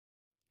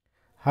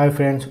Hi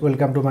friends,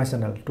 welcome to my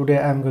channel. Today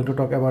I am going to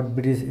talk about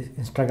British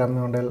Instagram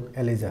model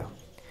Eliza.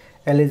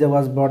 Eliza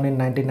was born in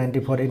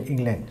 1994 in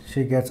England.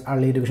 She gets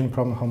early education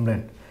from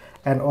homeland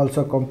and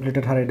also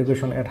completed her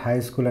education at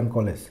high school and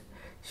college.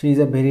 She is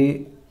a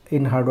very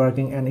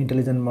hardworking and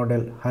intelligent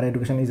model. Her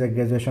education is a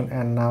graduation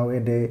and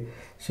nowadays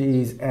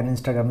she is an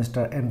Instagram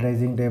star and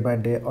rising day by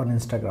day on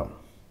Instagram.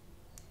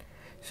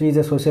 She is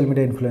a social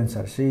media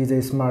influencer. She is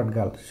a smart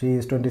girl. She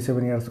is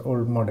 27 years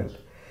old model.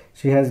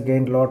 She has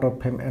gained lot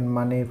of fame and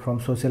money from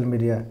social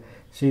media.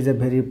 She is a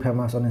very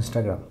famous on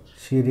Instagram.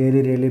 She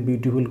really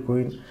beautiful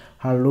queen.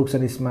 Her looks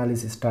and smile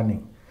is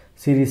stunning.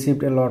 She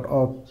received a lot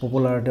of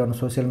popularity on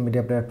social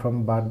media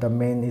platform, but the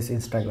main is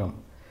Instagram.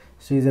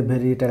 She is a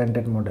very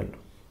talented model.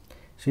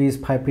 She is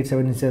 5 feet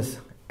 7 inches,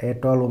 a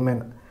tall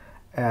woman,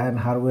 and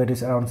her weight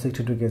is around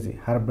 62 kg.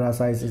 Her bra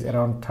size is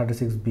around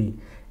 36B.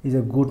 Is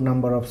a good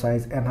number of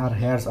size, and her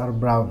hairs are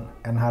brown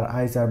and her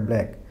eyes are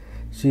black.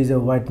 She is a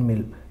white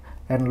milk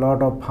and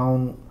lot of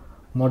found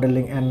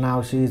modeling, and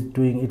now she is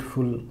doing it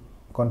full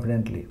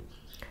confidently.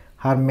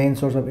 Her main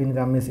source of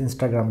income is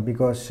Instagram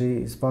because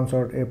she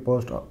sponsored a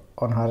post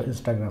on her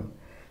Instagram.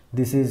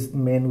 This is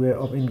main way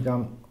of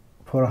income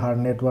for her.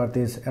 Net worth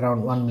is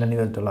around $1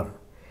 million.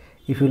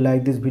 If you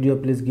like this video,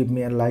 please give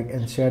me a like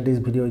and share this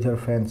video with your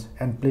friends,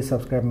 and please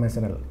subscribe my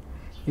channel.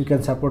 You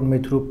can support me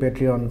through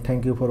Patreon.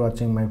 Thank you for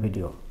watching my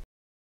video.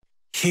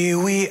 Here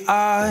we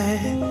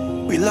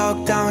are, we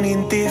locked down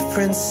in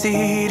different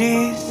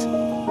cities,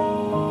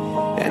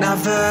 and our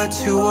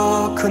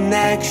virtual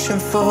connection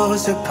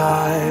falls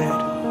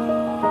apart.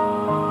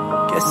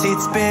 Guess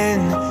it's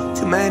been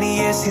too many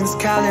years since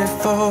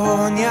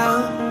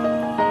California.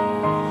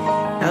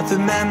 Now the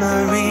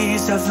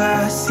memories of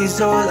us is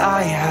all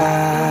I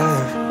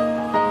have.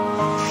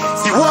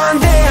 See, one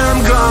day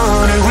I'm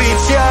gonna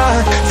reach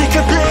ya, take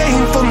a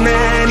plane for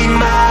many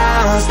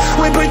miles.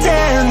 We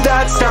pretend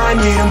that time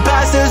didn't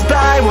pass us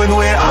by when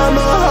we're on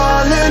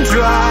Mulholland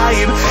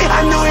Drive.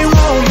 I know it